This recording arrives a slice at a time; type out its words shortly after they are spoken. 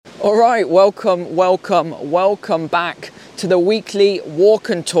All right, welcome back to the weekly Walk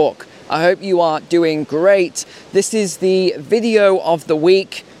and Talk. I hope you are doing great. This is the video of the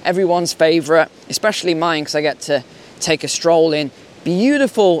week, everyone's favorite, especially mine because I get to take a stroll in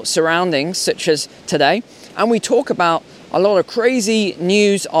beautiful surroundings such as today. And we talk about a lot of crazy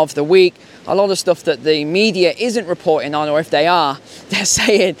news of the week, a lot of stuff that the media isn't reporting on, or if they are, they're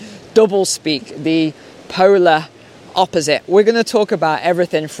saying double speak, the polar opposite. We're going to talk about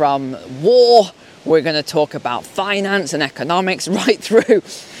everything from war, we're going to talk about finance and economics, right through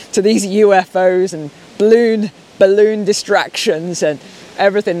to these UFOs and balloon distractions and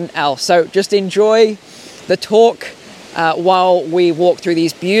everything else. So just enjoy the talk while we walk through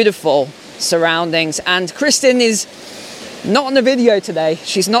these beautiful surroundings. And Kristen is not on the video today.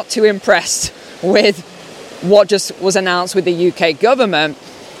 She's not too impressed with what just was announced with the UK government,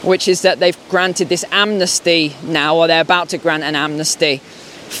 which is that they've granted this amnesty now, or they're about to grant an amnesty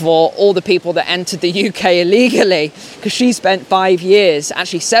for all the people that entered the UK illegally, because she spent 5 years,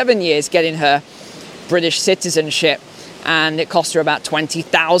 actually 7 years, getting her British citizenship, and it cost her about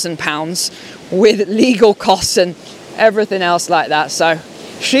 £20,000 with legal costs and everything else like that. So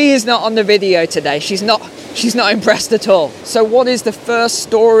she is not on the video today. She's not impressed at all. So what is the first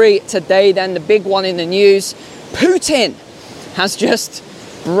story today then? The big one in the news. Putin has just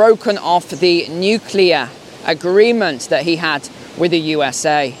broken off the nuclear agreement that he had with the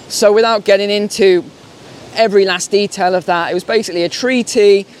USA. So without getting into every last detail of that, it was basically a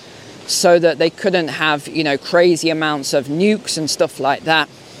treaty so that they couldn't have, crazy amounts of nukes and stuff like that.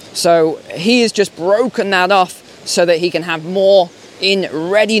 So he has just broken that off so that he can have more in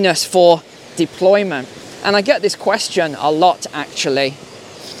readiness for deployment. And I get this question a lot, actually,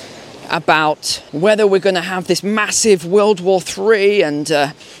 about whether we're going to have this massive World War III and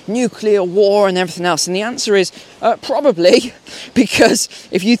nuclear war and everything else. And the answer is probably, because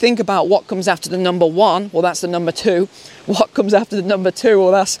if you think about what comes after the number one, well, that's the number two. What comes after the number two,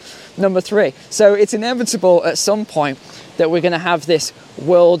 well, that's number three. So it's inevitable at some point that we're going to have this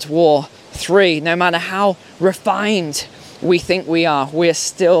World War III. No matter how refined we think we are, we're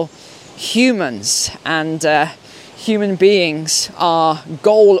still humans, and human beings are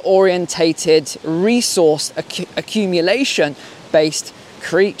goal-orientated, resource accumulation-based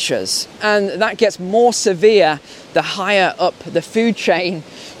creatures. And that gets more severe the higher up the food chain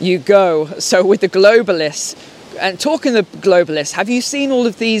you go. So with the globalists, and talking to the globalists, have you seen all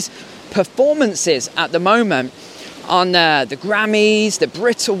of these performances at the moment on the Grammys, the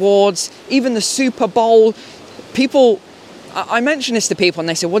Brit Awards, even the Super Bowl? I mention this to people and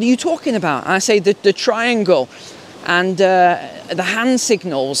they say, what are you talking about? And I say the triangle and the hand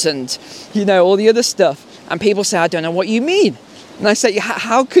signals and, all the other stuff. And people say, I don't know what you mean. And I say,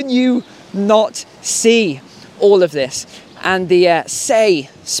 how can you not see all of this? And the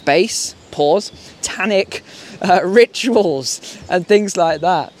tannic rituals and things like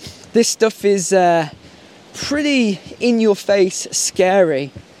that. This stuff is pretty in-your-face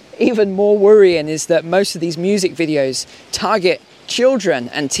scary. Even more worrying is that most of these music videos target children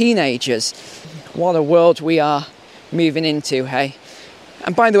and teenagers. What a world we are moving into, hey?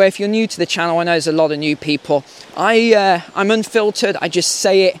 And by the way, if you're new to the channel, I know there's a lot of new people. I'm unfiltered. I just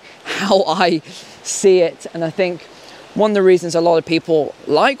say it how I see it. And I think one of the reasons a lot of people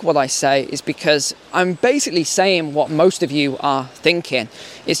like what I say is because I'm basically saying what most of you are thinking.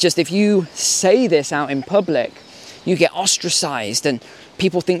 It's just if you say this out in public, you get ostracized and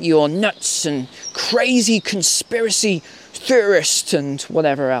people think you're nuts and crazy conspiracy theorist and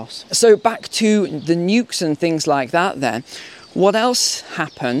whatever else. So back to the nukes and things like that then. What else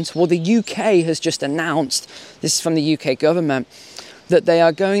happened? Well, the UK has just announced, this is from the UK government, that they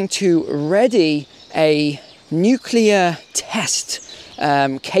are going to ready a nuclear test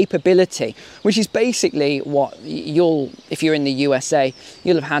capability, which is basically what if you're in the USA,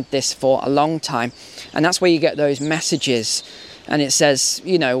 you'll have had this for a long time. And that's where you get those messages and it says,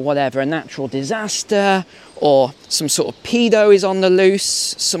 whatever, a natural disaster or some sort of pedo is on the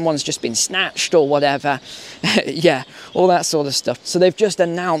loose, someone's just been snatched or whatever. Yeah, all that sort of stuff. So they've just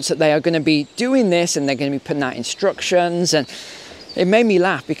announced that they are going to be doing this and they're going to be putting out instructions. And it made me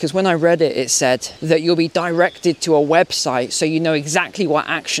laugh because when I read it, it said that you'll be directed to a website so you know exactly what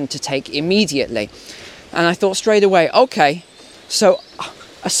action to take immediately. And I thought straight away, okay, so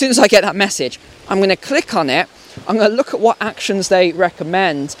as soon as I get that message, I'm going to click on it, I'm going to look at what actions they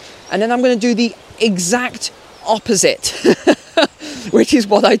recommend, and then I'm going to do the exact opposite, which is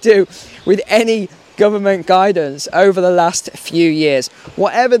what I do with any government guidance over the last few years.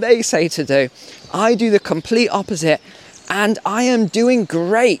 Whatever they say to do, I do the complete opposite, and I am doing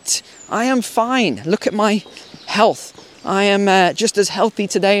great. I am fine. Look at my health. I am just as healthy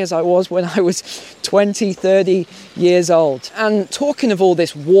today as I was when I was 20, 30 years old. And talking of all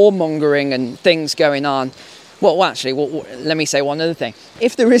this warmongering and things going on, well, actually, let me say one other thing.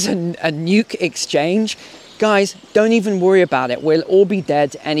 If there is a nuke exchange, guys, don't even worry about it. We'll all be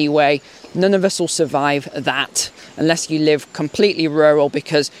dead anyway. None of us will survive that unless you live completely rural,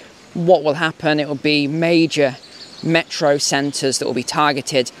 because what will happen, it will be major metro centres that will be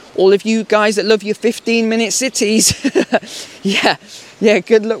targeted. All of you guys that love your 15-minute cities, yeah,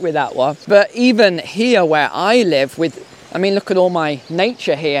 good luck with that one. But even here where I live, look at all my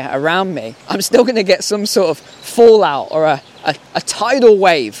nature here around me, I'm still going to get some sort of fallout or a tidal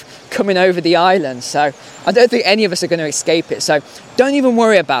wave coming over the island. So I don't think any of us are going to escape it. So don't even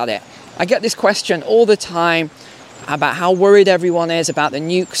worry about it. I get this question all the time about how worried everyone is about the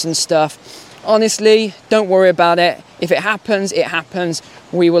nukes and stuff. Honestly, don't worry about it. If it happens, it happens.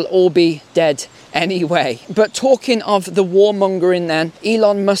 We will all be dead anyway. But talking of the warmongering then,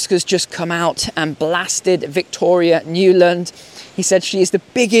 Elon Musk has just come out and blasted Victoria Nuland. He said she is the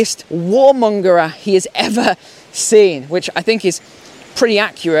biggest warmongerer he has ever seen, which I think is pretty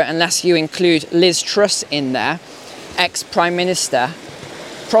accurate unless you include Liz Truss in there, ex-Prime Minister,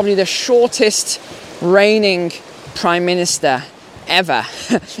 probably the shortest reigning Prime Minister ever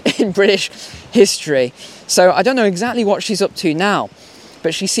in British history. So I don't know exactly what she's up to now,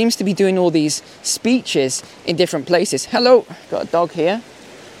 but she seems to be doing all these speeches in different places. Hello, got a dog here.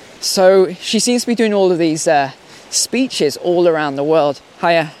 So she seems to be doing all of these speeches all around the world.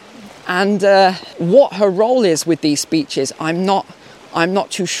 Hiya. And what her role is with these speeches, I'm not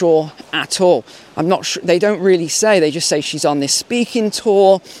too sure at all. I'm not sure. They don't really say. They just say she's on this speaking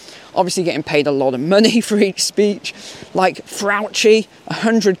tour, obviously getting paid a lot of money for each speech. Like Fauci,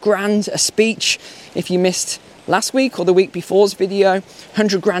 100 grand a speech. If you missed last week or the week before's video,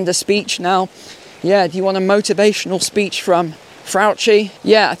 100 grand a speech now. Yeah, do you want a motivational speech from Fauci?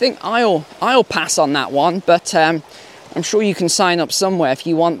 Yeah, I think I'll pass on that one, but I'm sure you can sign up somewhere if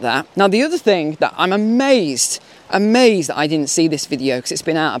you want that. Now, the other thing that I'm amazed that I didn't see this video, because it's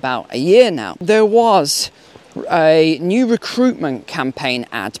been out about a year now. There was a new recruitment campaign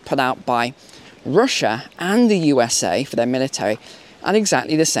ad put out by Russia and the USA for their military at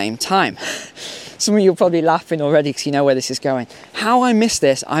exactly the same time. Some of you are probably laughing already because you know where this is going. How I missed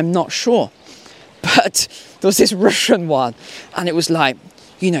this, I'm not sure. But there was this Russian one, and it was like,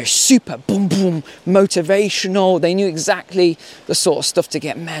 super boom boom motivational. They knew exactly the sort of stuff to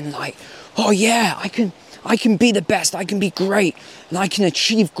get men like, oh yeah, I can be the best, I can be great, and I can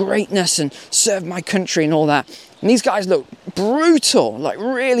achieve greatness and serve my country and all that. And these guys look brutal, like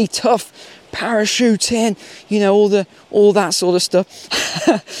really tough, parachuting, all that sort of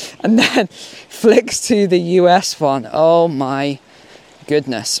stuff. And then flicks to the US one. Oh my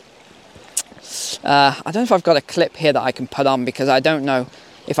goodness. I don't know if I've got a clip here that I can put on, because I don't know.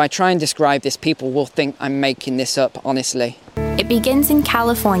 If I try and describe this, people will think I'm making this up, honestly. It begins in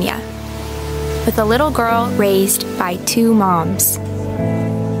California, with a little girl raised by two moms.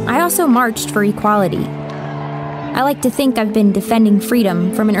 I also marched for equality. I like to think I've been defending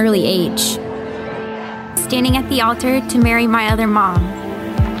freedom from an early age. Standing at the altar to marry my other mom.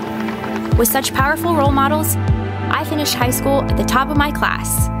 With such powerful role models, I finished high school at the top of my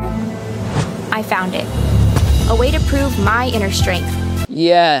class. I found it. A way to prove my inner strength.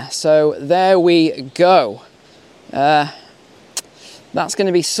 Yeah, so there we go. That's going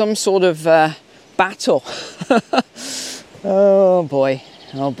to be some sort of battle. Oh boy.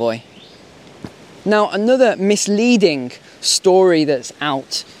 Now, another misleading story that's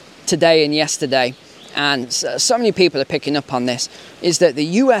out today and yesterday, and so many people are picking up on this, is that the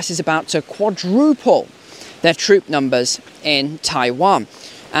US is about to quadruple their troop numbers in Taiwan.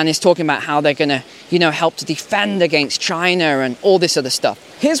 And is talking about how they're going to, help to defend against China and all this other stuff.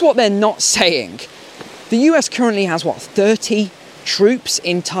 Here's what they're not saying. The US currently has, 30 troops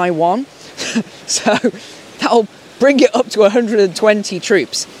in Taiwan? So that'll bring it up to 120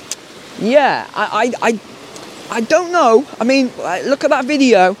 troops. Yeah, I don't know. I mean, look at that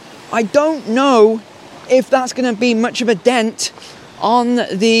video. I don't know if that's going to be much of a dent on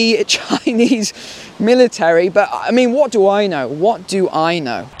the Chinese military, but I mean, what do I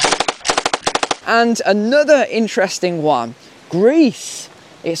know? And another interesting one, Greece.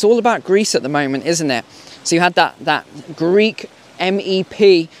 It's all about Greece at the moment, isn't it? So you had that Greek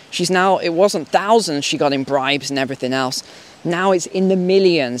MEP. It wasn't thousands she got in bribes and everything else. Now it's in the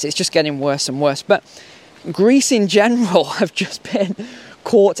millions. It's just getting worse and worse. But Greece in general have just been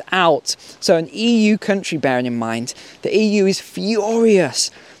caught out. So an EU country, bearing in mind, the EU is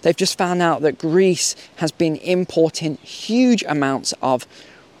furious. They've just found out that Greece has been importing huge amounts of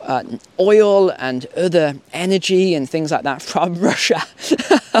oil and other energy and things like that from Russia.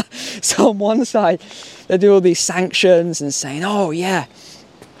 So on one side, they do all these sanctions and saying, oh yeah,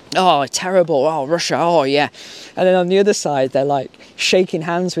 oh terrible, oh Russia, oh yeah. And then on the other side, they're like shaking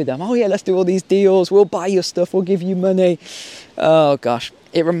hands with them. Oh yeah, let's do all these deals. We'll buy your stuff. We'll give you money. Oh gosh,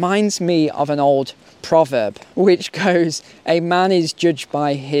 it reminds me of an old proverb which goes, a man is judged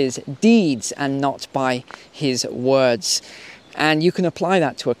by his deeds and not by his words. And you can apply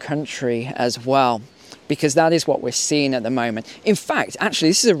that to a country as well, because that is what we're seeing at the moment. In fact, actually,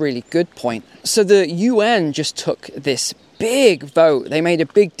 this is a really good point. So the UN just took this big vote. They made a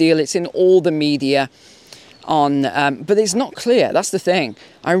big deal. It's in all the media on, but it's not clear. That's the thing.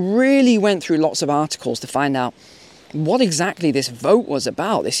 I really went through lots of articles to find out what exactly this vote was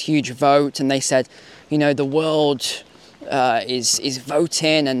about, this huge vote. And they said, you know, the world is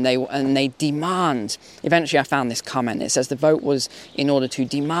voting and they demand. Eventually I found this comment. It says the vote was in order to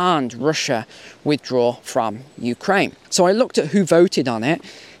demand Russia withdraw from Ukraine. So I looked at who voted on it.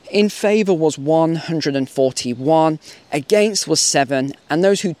 In favour was 141, against was 7, and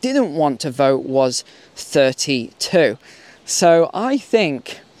those who didn't want to vote was 32. So I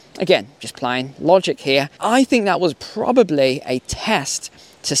think, again, just applying logic here, I think that was probably a test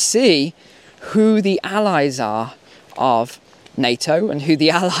to see who the allies are of NATO and who the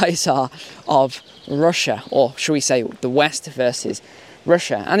allies are of Russia, or shall we say the West versus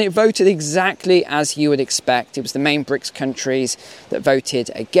Russia. And it voted exactly as you would expect. It was the main BRICS countries that voted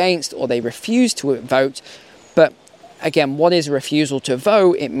against, or they refused to vote. But again, what is a refusal to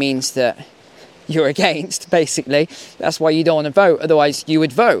vote? It means that you're against, basically. That's why you don't want to vote, otherwise you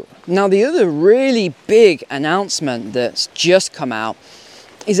would vote. Now, the other really big announcement that's just come out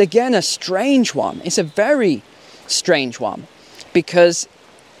is again a strange one. It's a very strange one, because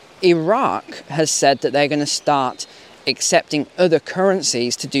Iraq has said that they're going to start accepting other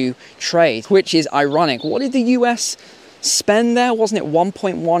currencies to do trade, which is ironic. What did the US spend there? Wasn't it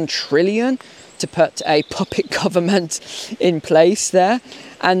 1.1 trillion to put a puppet government in place there?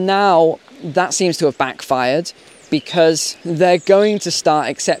 And now that seems to have backfired, because they're going to start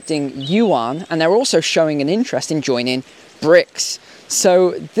accepting yuan, and they're also showing an interest in joining BRICS.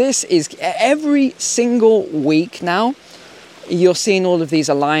 So this is every single week now, you're seeing all of these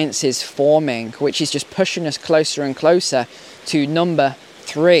alliances forming, which is just pushing us closer and closer to number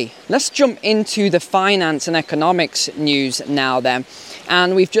 3. Let's jump into the finance and economics news now then.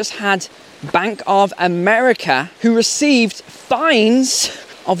 And we've just had Bank of America, who received fines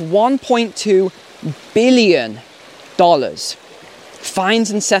of $1.2 billion.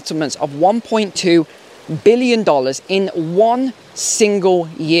 Fines and settlements of $1.2 billion in one single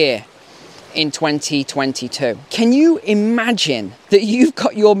year in 2022. Can you imagine that you've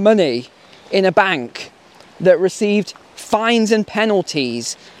got your money in a bank that received fines and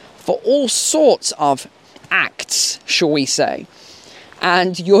penalties for all sorts of acts, shall we say,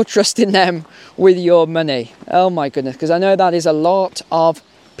 and you're trusting them with your money? Oh my goodness, because I know that is a lot of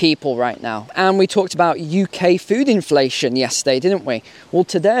people right now. And we talked about UK food inflation yesterday, didn't we? Well,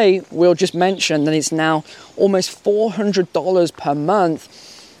 today we'll just mention that it's now almost $400 per month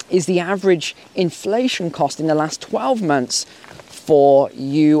is the average inflation cost in the last 12 months for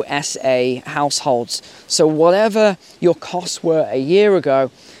USA households. So whatever your costs were a year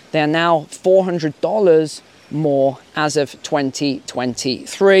ago, they're now $400 more as of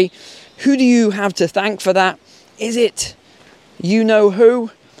 2023. Who do you have to thank for that? Is it you know who?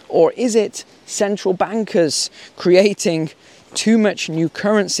 Or is it central bankers creating too much new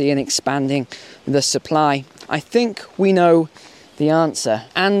currency and expanding the supply? I think we know the answer.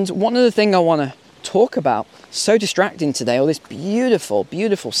 And one other thing I want to talk about, so distracting today, all this beautiful,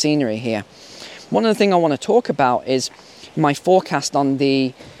 beautiful scenery here. One other thing I want to talk about is my forecast on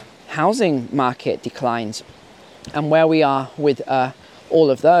the housing market declines and where we are with all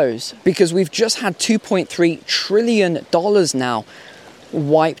of those. Because we've just had $2.3 trillion now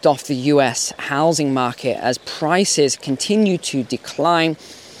wiped off the US housing market as prices continue to decline.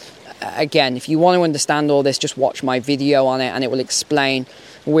 Again, if you want to understand all this, just watch my video on it and it will explain.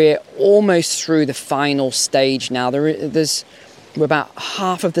 We're almost through the final stage now. We're about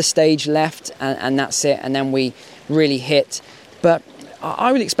half of the stage left, and that's it, and then we really hit. But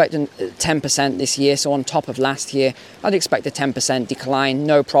I would expect 10% this year, so on top of last year, I'd expect a 10% decline,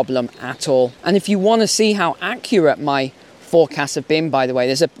 no problem at all. And if you want to see how accurate my forecasts have been, by the way,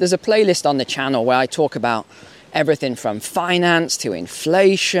 there's a playlist on the channel where I talk about everything from finance to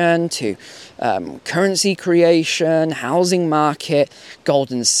inflation to currency creation, housing market,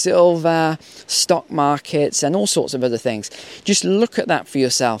 gold and silver, stock markets, and all sorts of other things. Just look at that for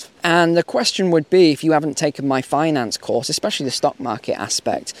yourself. And the question would be, if you haven't taken my finance course, especially the stock market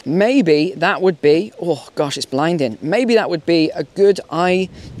aspect, maybe that would be, oh gosh, it's blinding. Maybe that would be a good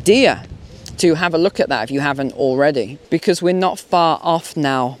idea to have a look at that if you haven't already, because we're not far off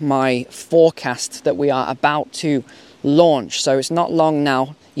now my forecast that we are about to launch. So it's not long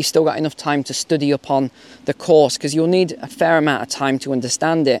now. You've still got enough time to study upon the course, because you'll need a fair amount of time to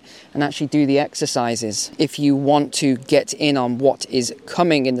understand it and actually do the exercises if you want to get in on what is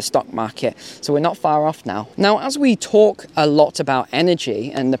coming in the stock market. So we're not far off now. Now, as we talk a lot about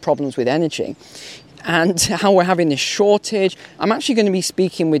energy and the problems with energy, and how we're having this shortage, I'm actually going to be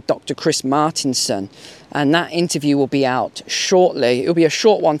speaking with Dr. Chris Martinson, and that interview will be out shortly. It'll be a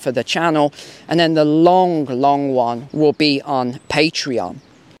short one for the channel, and then the long one will be on Patreon.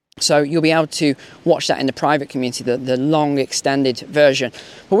 So you'll be able to watch that in the private community, the long extended version.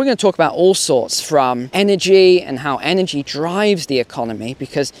 But we're going to talk about all sorts, from energy and how energy drives the economy,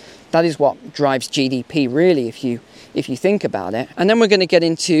 because that is what drives GDP really, if you think about it. And then we're going to get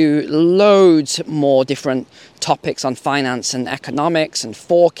into loads more different topics on finance and economics and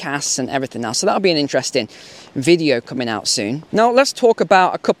forecasts and everything else. So that'll be an interesting video coming out soon. Now let's talk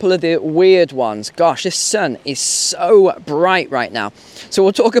about a couple of the weird ones. Gosh, this sun is so bright right now. So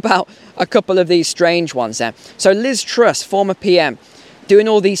we'll talk about a couple of these strange ones there. So Liz Truss, former PM, doing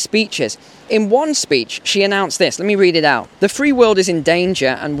all these speeches. In one speech, she announced this. Let me read it out. The free world is in danger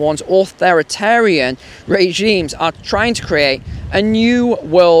and warns authoritarian regimes are trying to create a new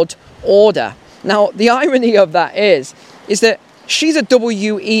world order. Now, the irony of that is that she's a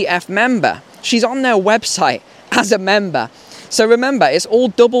WEF member. She's on their website as a member. So remember, it's all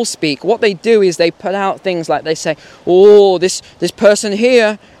double speak. What they do is they put out things like, they say, oh, this person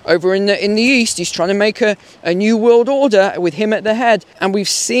here over in the East, he's trying to make a new world order with him at the head. And we've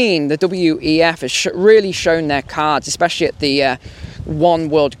seen the WEF has really shown their cards, especially at the One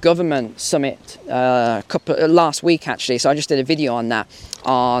World Government Summit last week, actually. So I just did a video on that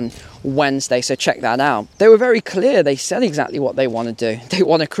on Wednesday, so check that out. They were very clear. They said exactly what they want to do. They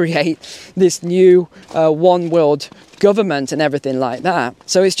want to create this new one world government and everything like that.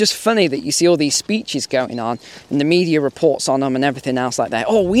 So it's just funny that you see all these speeches going on and the media reports on them and everything else like that.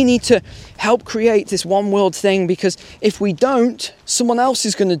 Oh, we need to help create this one world thing, because if we don't, someone else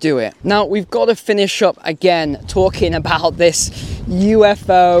is going to do it. Now, we've got to finish up again talking about this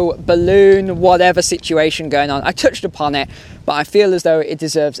UFO, balloon, whatever situation going on. I touched upon it, but I feel as though it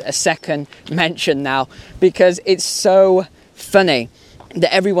deserves a second mention now, because it's so funny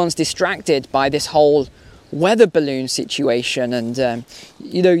that everyone's distracted by this whole weather balloon situation and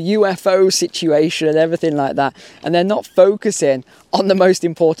UFO situation and everything like that, and they're not focusing on the most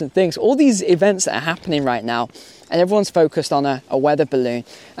important things. All these events that are happening right now, and everyone's focused on a weather balloon.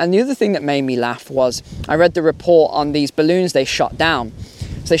 And the other thing that made me laugh was I read the report on these balloons they shot down.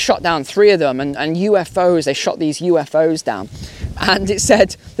 So they shot down 3 of them, and UFOs, they shot these UFOs down, and it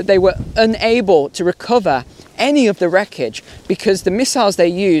said that they were unable to recover any of the wreckage because the missiles they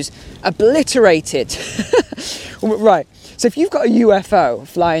use obliterated. Right, so if you've got a UFO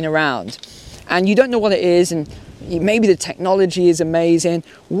flying around and you don't know what it is, and maybe the technology is amazing,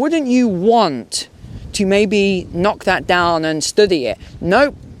 wouldn't you want to maybe knock that down and study it?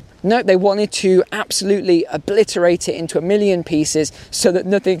 Nope, they wanted to absolutely obliterate it into a million pieces so that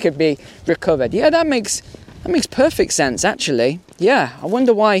nothing could be recovered. Yeah, that makes perfect sense, actually. Yeah, I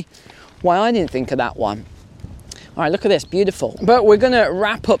wonder why I didn't think of that one. All right, look at this, beautiful. But we're going to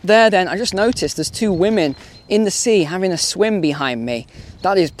wrap up there then. I just noticed there's 2 women in the sea having a swim behind me.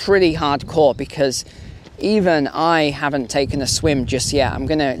 That is pretty hardcore, because even I haven't taken a swim just yet. I'm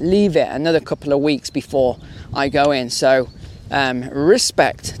going to leave it another couple of weeks before I go in. So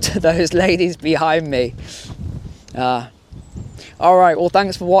respect to those ladies behind me. All right, well,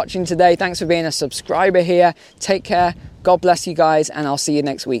 thanks for watching today. Thanks for being a subscriber here. Take care. God bless you guys, and I'll see you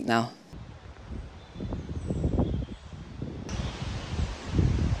next week now.